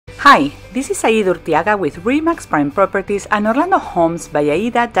Hi, this is Aida Urteaga with Remax Prime Properties and Orlando Homes by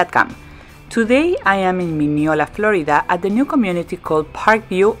Aida.com. Today I am in Minneola, Florida at the new community called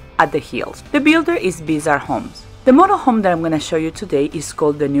Parkview at the Hills. The builder is Beazer Homes. The model home that I'm going to show you today is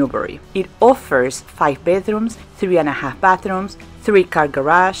called the Newbury. It offers 5 bedrooms, 3.5 bathrooms, 3-car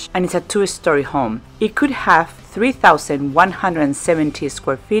garage, and it's a 2-story home. It could have 3,170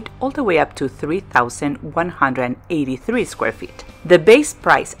 square feet all the way up to 3,183 square feet. The base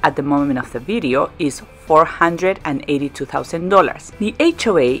price at the moment of the video is $482,000. The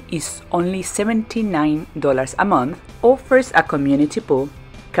HOA is only $79 a month, offers a community pool,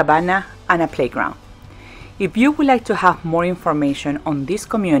 cabana, and a playground. If you would like to have more information on this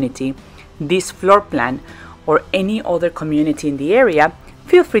community, this floor plan, or any other community in the area,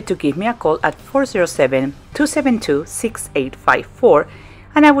 feel free to give me a call at 407-272-6854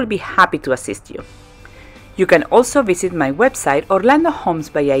 and I will be happy to assist you. You can also visit my website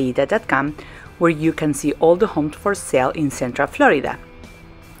orlandohomesbyaida.com where you can see all the homes for sale in Central Florida.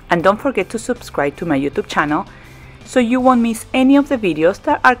 And don't forget to subscribe to my YouTube channel so you won't miss any of the videos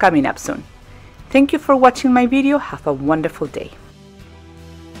that are coming up soon. Thank you for watching my video. Have a wonderful day.